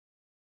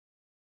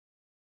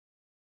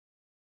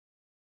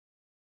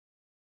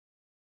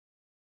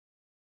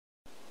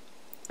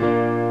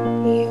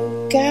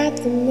You got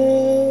the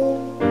moon,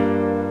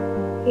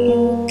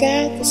 you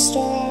got the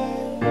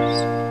stars,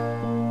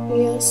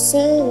 your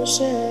sun will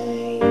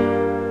shine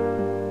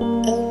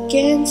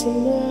again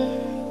tomorrow.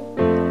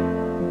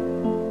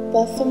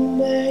 But for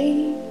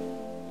mine,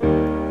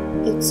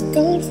 it's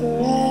gone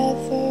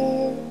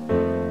forever.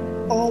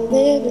 I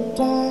live in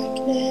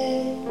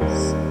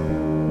darkness,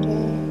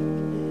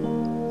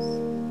 darkness.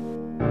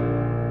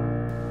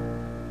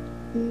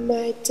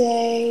 My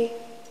day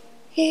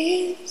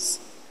is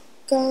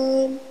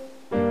gone,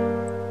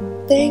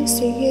 thanks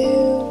to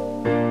you.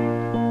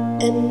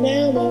 And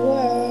now my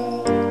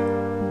world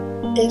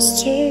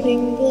is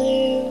turning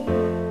blue.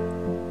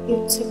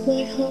 You took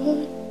my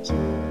heart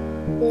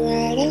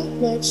right out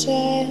my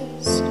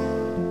chest.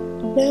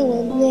 Now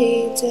I'm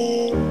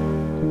bleeding,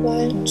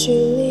 why don't you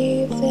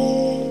leave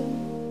it?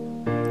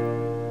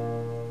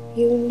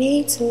 You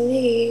need to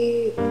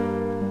leave,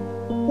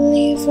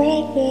 leave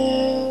right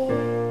now,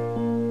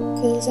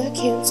 'cause I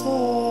can't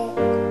talk,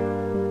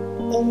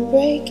 I'm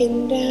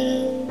breaking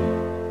down.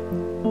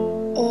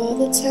 All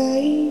the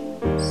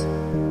times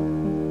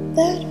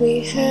that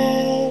we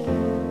had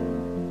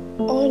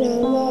on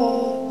our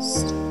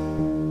lost,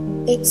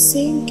 it's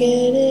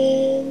sinking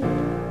in.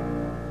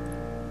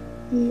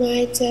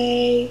 My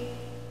day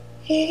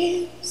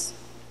is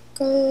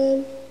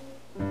gone,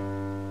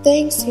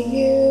 thanks to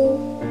you.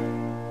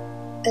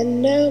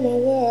 And now my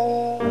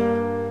world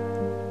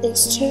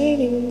is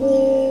turning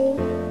blue.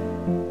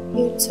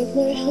 You took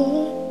my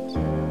heart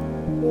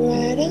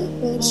right out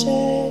my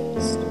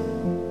chest.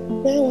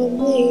 Now I'm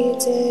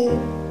bleeding,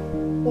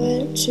 why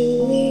don't you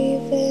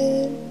leave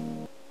it?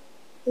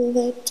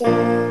 The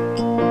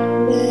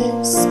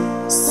darkness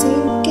is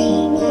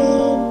sinking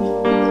in.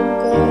 I'm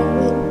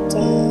going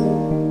down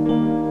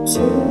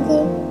to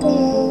the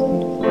ground.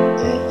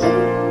 I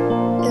hope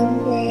and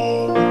pray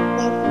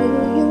that who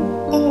you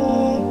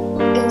are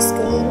is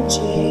gonna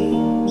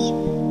change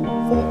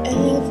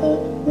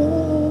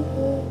forevermore.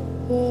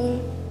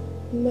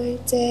 My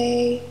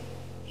day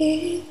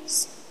is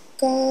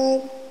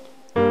gone,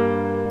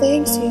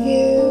 thanks to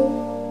you.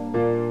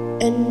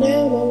 And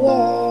now my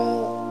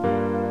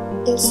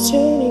world is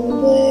turning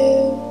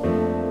blue.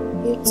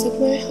 You took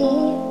my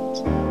heart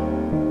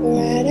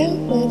right out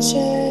my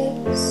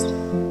chest.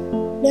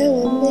 Now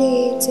I'm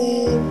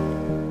bleeding,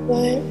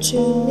 why don't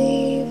you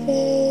leave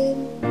it?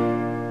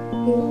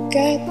 You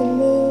got the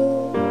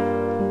moon,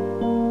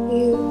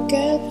 you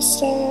got the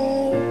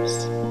stars,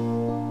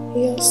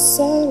 your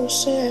sun will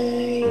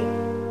shine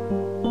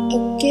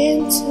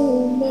again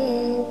tomorrow.